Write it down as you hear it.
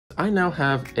I now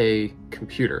have a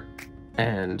computer,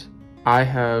 and I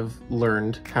have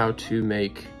learned how to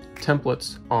make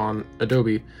templates on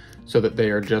Adobe so that they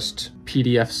are just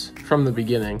PDFs from the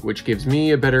beginning, which gives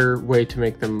me a better way to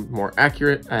make them more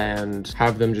accurate and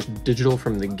have them just digital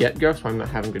from the get-go, so I'm not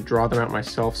having to draw them out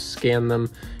myself, scan them,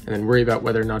 and then worry about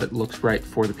whether or not it looks right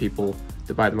for the people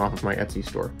that buy them off of my Etsy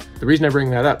store. The reason I bring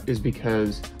that up is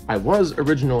because I was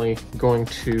originally going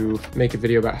to make a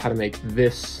video about how to make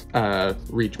this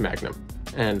Reach Magnum.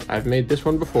 And I've made this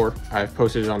one before. I've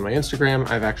posted it on my Instagram.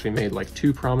 I've actually made like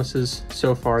 2 promises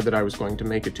so far that I was going to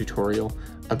make a tutorial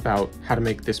about how to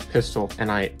make this pistol, and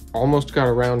I almost got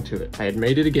around to it. I had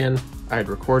made it again. I had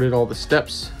recorded all the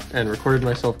steps and recorded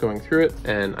myself going through it,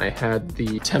 and I had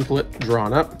the template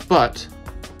drawn up, but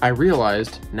I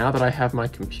realized now that I have my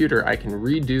computer, I can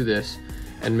redo this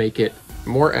and make it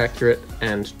more accurate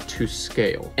and to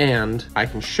scale. And I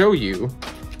can show you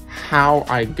how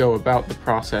I go about the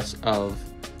process of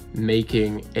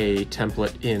making a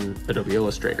template in Adobe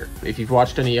Illustrator. If you've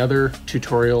watched any other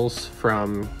tutorials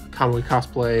from commonly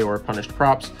Cosplay or Punished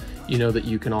Props, you know that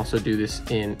you can also do this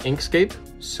in Inkscape.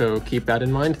 So keep that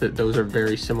in mind, that those are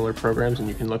very similar programs, and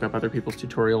you can look up other people's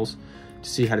tutorials to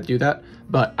see how to do that.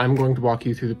 But I'm going to walk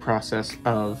you through the process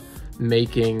of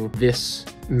making this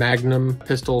Magnum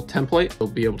pistol template. You'll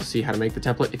be able to see how to make the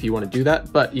template if you want to do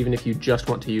that, but even if you just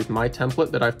want to use my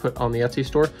template that I've put on the Etsy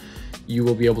store, you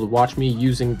will be able to watch me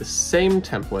using the same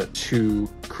template to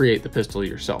create the pistol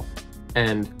yourself,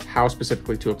 and how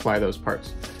specifically to apply those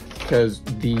parts. Because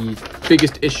the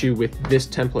biggest issue with this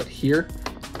template here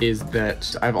is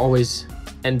that I've always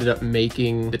ended up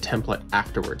making the template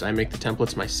afterwards. I make the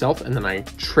templates myself, and then I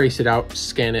trace it out,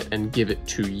 scan it, and give it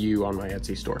to you on my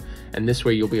Etsy store. And this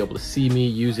way you'll be able to see me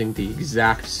using the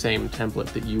exact same template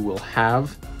that you will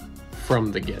have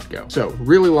from the get-go. So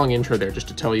really long intro there just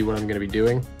to tell you what I'm going to be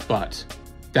doing, but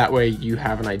that way you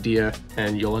have an idea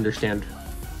and you'll understand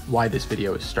why this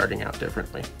video is starting out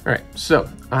differently. All right, so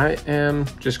I am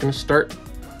just going to start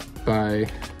by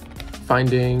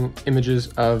finding images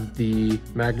of the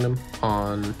Magnum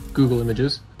on Google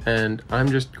Images, and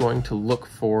I'm just going to look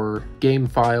for game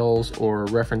files or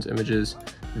reference images.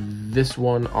 This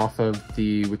one off of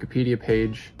the Wikipedia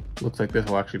page looks like this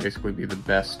will actually basically be the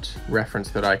best reference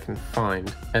that I can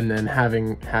find. And then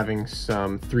having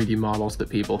some 3D models that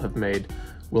people have made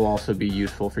will also be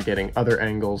useful for getting other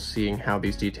angles, seeing how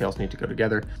these details need to go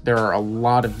together. There are a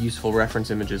lot of useful reference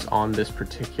images on this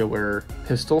particular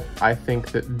pistol. I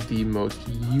think that the most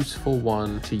useful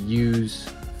one to use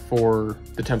for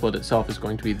the template itself is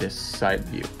going to be this side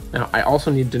view. Now, I also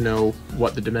need to know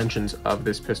what the dimensions of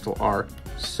this pistol are,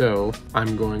 so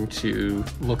I'm going to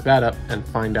look that up and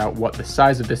find out what the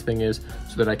size of this thing is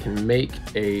so that I can make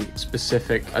a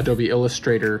specific Adobe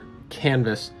Illustrator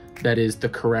canvas that is the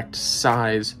correct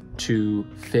size to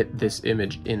fit this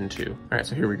image into. All right,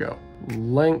 so here we go.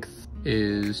 Length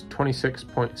is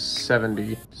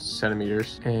 26.70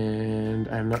 centimeters, and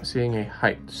I'm not seeing a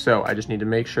height. So I just need to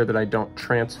make sure that I don't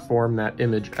transform that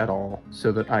image at all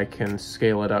so that I can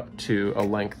scale it up to a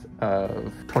length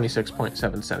of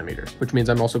 26.7 centimeters, which means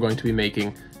I'm also going to be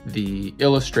making the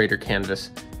Illustrator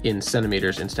canvas in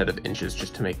centimeters instead of inches,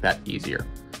 just to make that easier.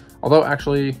 Although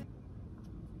actually,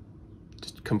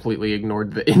 completely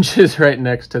ignored the inches right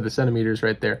next to the centimeters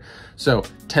right there. So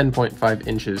 10.5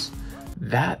 inches.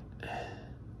 That,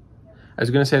 I was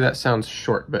going to say that sounds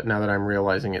short, but now that I'm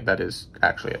realizing it, that is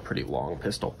actually a pretty long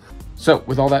pistol. So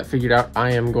with all that figured out,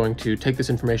 I am going to take this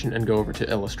information and go over to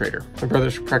Illustrator. My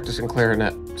brother's practicing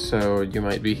clarinet, so you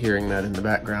might be hearing that in the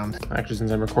background. Actually,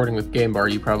 since I'm recording with Game Bar,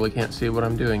 you probably can't see what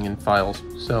I'm doing in files.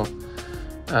 So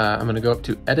I'm going to go up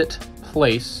to Edit,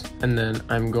 Place, and then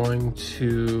I'm going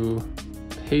to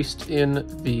paste in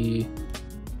the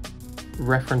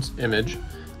reference image.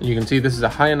 And you can see this is a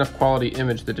high enough quality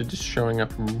image that it is showing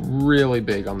up really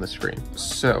big on the screen.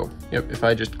 So, yep, if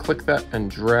I just click that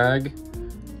and drag,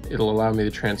 it'll allow me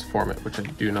to transform it, which I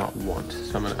do not want.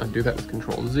 So I'm gonna undo that with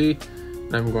Control Z,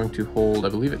 and I'm going to hold, I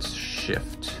believe it's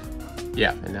Shift.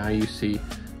 Yeah, and now you see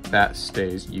that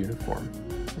stays uniform.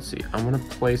 Let's see, I'm gonna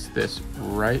place this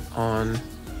right on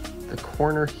the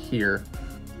corner here,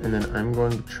 and then I'm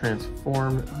going to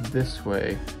transform this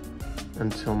way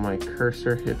until my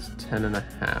cursor hits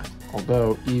 10.5.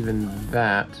 Although even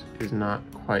that is not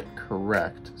quite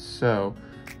correct. So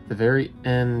the very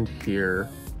end here,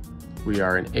 we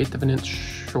are 1/8 of an inch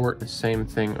short, the same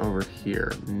thing over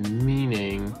here,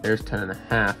 meaning there's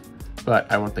 10.5,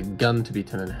 but I want the gun to be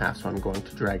 10.5, so I'm going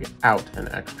to drag it out an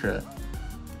extra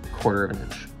 1/4 of an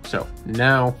inch. So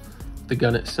now the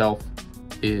gun itself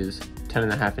is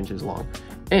 10.5 inches long.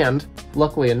 And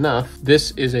luckily enough,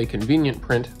 this is a convenient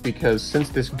print because since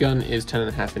this gun is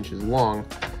 10.5 inches long,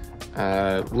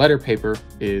 letter paper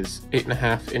is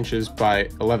 8.5 inches by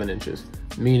 11 inches,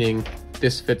 meaning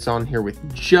this fits on here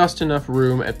with just enough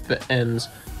room at the ends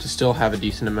to still have a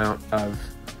decent amount of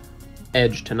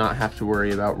edge to not have to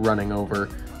worry about running over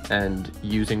and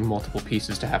using multiple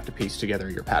pieces to have to piece together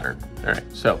your pattern. All right,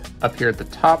 so up here at the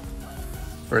top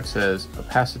where it says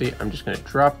opacity, I'm just gonna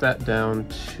drop that down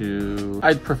to,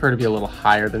 I'd prefer to be a little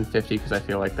higher than 50 because I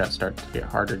feel like that starts to get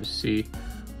harder to see.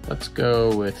 Let's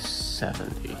go with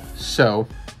 70. So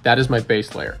that is my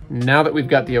base layer. Now that we've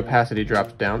got the opacity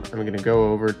dropped down, I'm gonna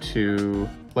go over to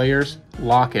layers,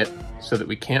 lock it so that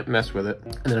we can't mess with it,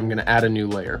 and then I'm gonna add a new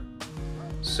layer.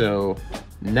 So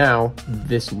now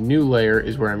this new layer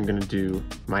is where I'm gonna do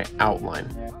my outline.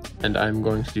 And I'm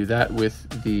going to do that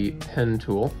with the pen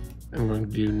tool. I'm going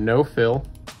to do no fill,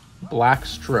 black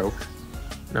stroke,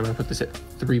 and I'm gonna put this at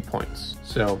 3 points.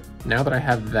 So now that I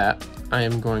have that, I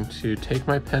am going to take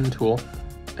my pen tool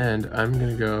and I'm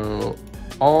gonna go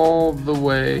all the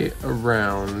way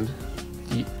around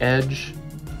the edge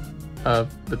of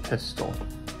the pistol.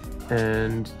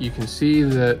 And you can see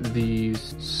that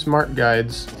these smart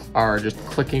guides are just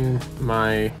clicking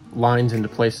my lines into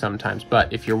place sometimes.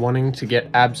 But if you're wanting to get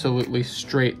absolutely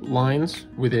straight lines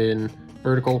within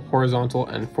vertical, horizontal,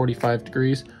 and 45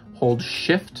 degrees, hold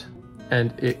Shift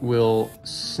and it will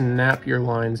snap your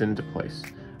lines into place.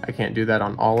 I can't do that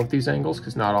on all of these angles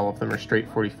because not all of them are straight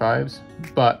 45s,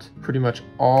 but pretty much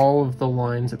all of the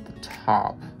lines at the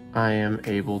top, I am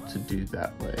able to do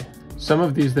that way. Some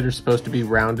of these that are supposed to be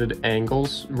rounded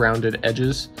angles, rounded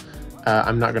edges,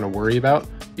 I'm not gonna worry about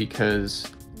because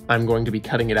I'm going to be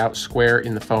cutting it out square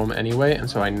in the foam anyway, and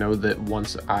so I know that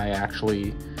once I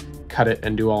actually cut it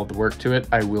and do all the work to it,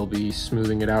 I will be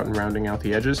smoothing it out and rounding out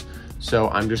the edges. So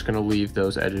I'm just gonna leave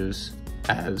those edges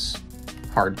as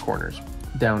hard corners.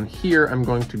 Down here, I'm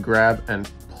going to grab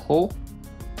and pull,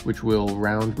 which will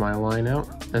round my line out,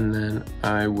 and then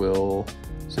I will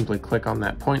simply click on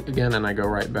that point again and I go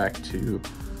right back to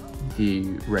the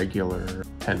regular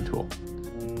pen tool.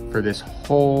 For this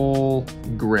whole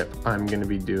grip, I'm gonna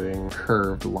be doing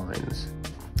curved lines.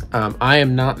 I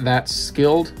am not that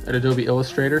skilled at Adobe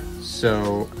Illustrator,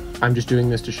 so I'm just doing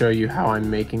this to show you how I'm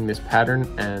making this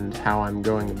pattern and how I'm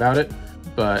going about it.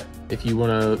 But if you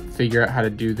wanna figure out how to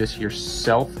do this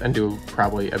yourself and do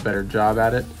probably a better job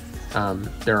at it,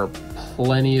 there are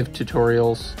plenty of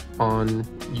tutorials on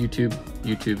YouTube.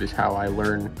 YouTube is how I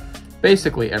learn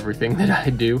basically everything that I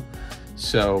do,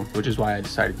 so which is why I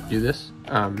decided to do this.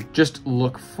 Just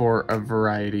look for a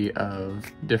variety of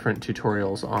different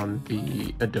tutorials on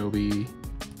the Adobe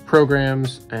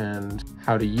programs and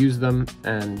how to use them,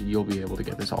 and you'll be able to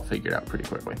get this all figured out pretty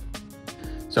quickly.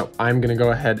 So I'm gonna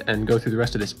go ahead and go through the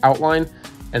rest of this outline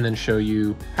and then show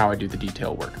you how I do the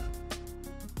detail work.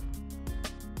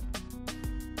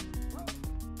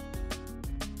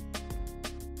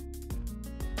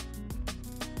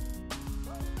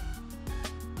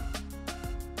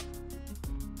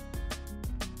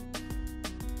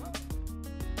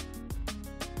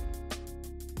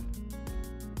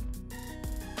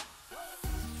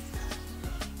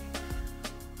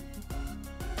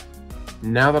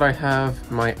 Now that I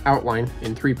have my outline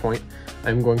in 3-point,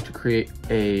 I'm going to create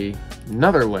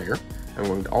another layer. I'm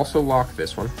going to also lock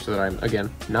this one so that I'm, again,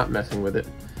 not messing with it.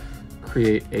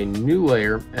 Create a new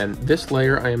layer, and this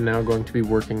layer I am now going to be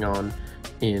working on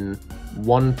in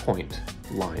 1-point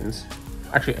lines.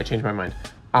 Actually, I changed my mind.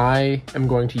 I am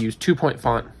going to use 2-point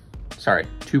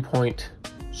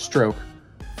stroke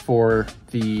for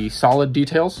the solid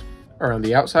details around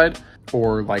the outside,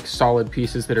 or like solid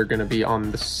pieces that are going to be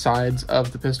on the sides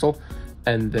of the pistol,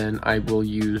 and then I will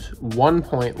use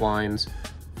 1-point lines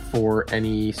for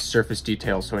any surface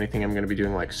details. So anything I'm going to be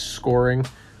doing like scoring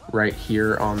right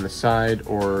here on the side,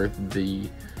 or the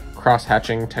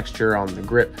cross-hatching texture on the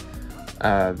grip,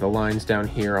 the lines down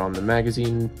here on the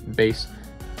magazine base,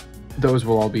 those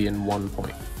will all be in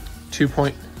 1-point.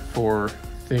 2-point for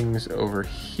things over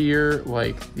here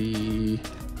like the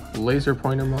laser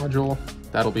pointer module.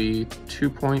 That'll be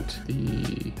 2-point,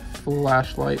 the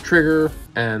flashlight trigger,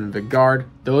 and the guard.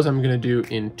 Those I'm gonna do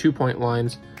in 2-point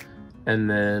lines. And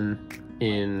then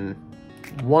in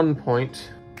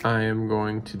 1-point, I am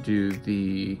going to do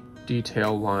the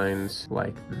detail lines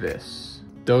like this.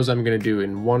 Those I'm gonna do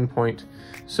in 1-point.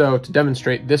 So to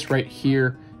demonstrate, this right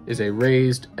here is a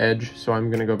raised edge. So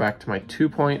I'm gonna go back to my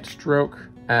 2-point stroke,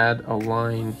 add a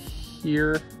line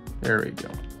here. There we go.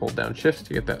 Hold down Shift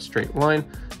to get that straight line.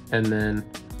 And then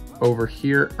over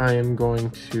here, I am going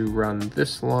to run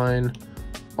this line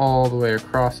all the way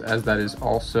across, as that is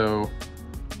also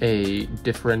a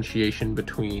differentiation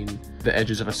between the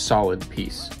edges of a solid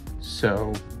piece.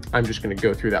 So I'm just going to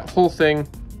go through that whole thing,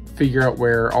 figure out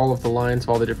where all of the lines of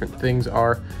all the different things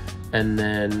are, and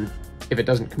then if it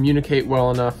doesn't communicate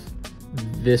well enough,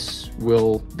 this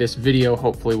video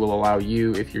hopefully will allow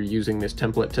you, if you're using this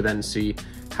template, to then see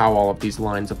how all of these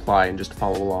lines apply and just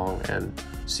follow along and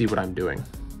see what I'm doing.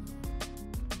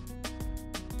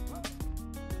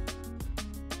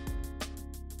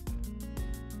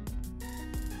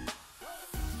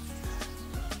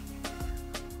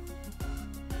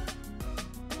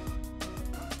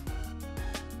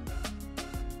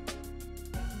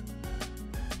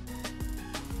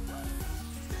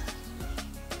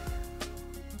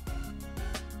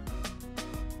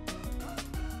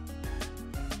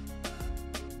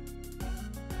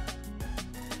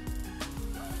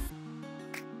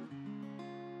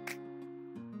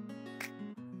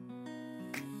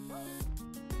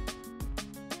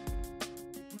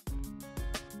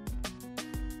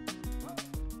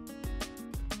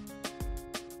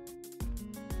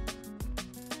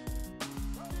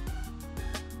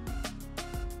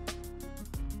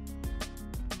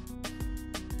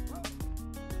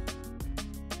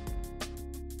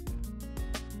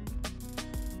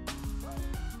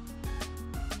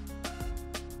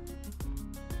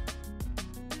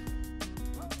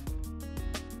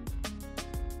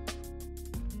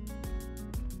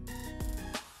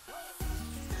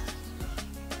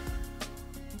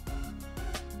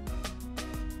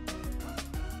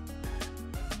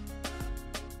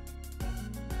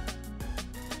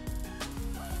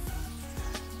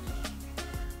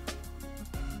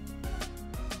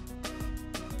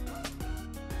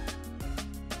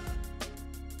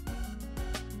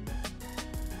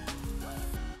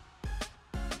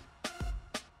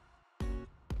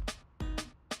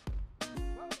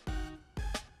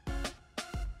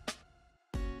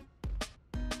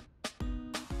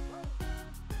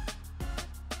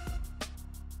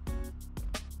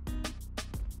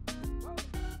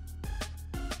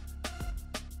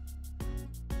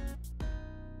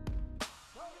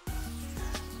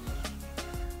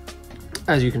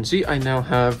 As you can see, I now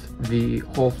have the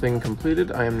whole thing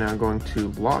completed. I am now going to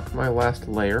lock my last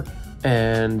layer,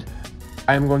 and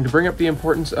I am going to bring up the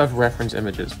importance of reference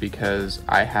images, because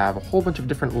I have a whole bunch of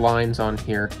different lines on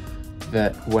here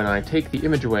that when I take the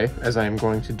image away, as I am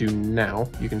going to do now,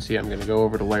 you can see I'm going to go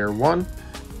over to layer 1,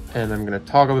 and I'm going to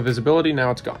toggle the visibility.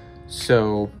 Now it's gone.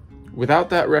 So without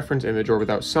that reference image, or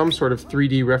without some sort of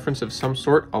 3D reference of some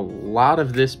sort, a lot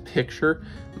of this picture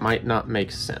might not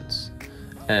make sense.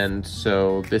 And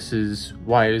so this is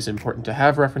why it is important to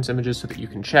have reference images, so that you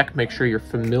can check, make sure you're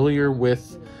familiar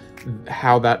with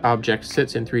how that object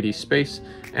sits in 3D space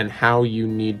and how you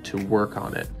need to work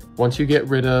on it. Once you get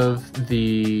rid of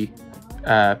the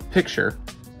picture,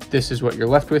 this is what you're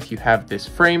left with. You have this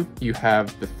frame, you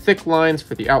have the thick lines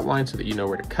for the outline so that you know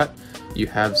where to cut. You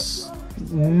have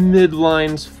mid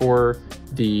lines for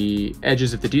the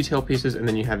edges of the detail pieces, and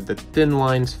then you have the thin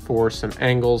lines for some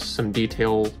angles, some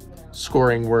detail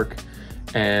scoring work,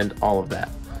 and all of that.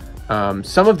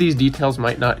 Some of these details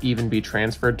might not even be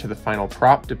transferred to the final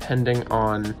prop, depending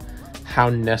on how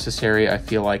necessary I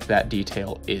feel like that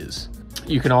detail is.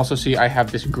 You can also see I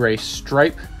have this gray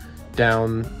stripe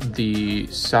down the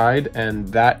side, and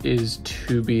that is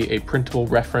to be a printable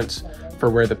reference for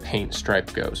where the paint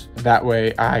stripe goes. That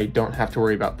way I don't have to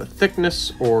worry about the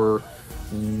thickness or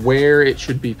where it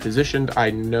should be positioned.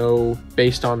 I know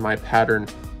based on my pattern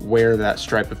where that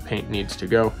stripe of paint needs to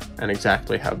go and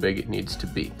exactly how big it needs to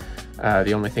be.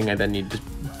 The only thing I then need to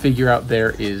figure out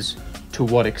there is to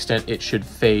what extent it should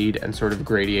fade and sort of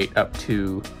gradiate up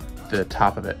to the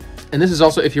top of it. And this is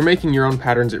also, if you're making your own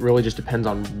patterns, it really just depends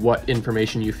on what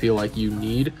information you feel like you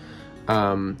need.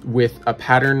 With a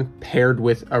pattern paired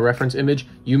with a reference image,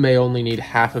 you may only need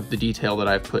half of the detail that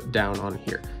I've put down on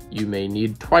here. You may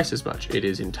need twice as much. It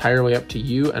is entirely up to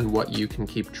you and what you can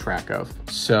keep track of.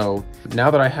 So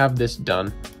now that I have this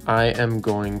done, I am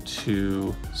going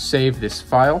to save this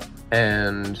file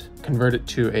and convert it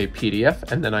to a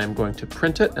PDF, and then I am going to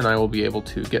print it, and I will be able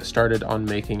to get started on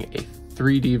making a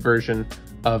 3D version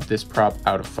of this prop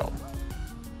out of foam.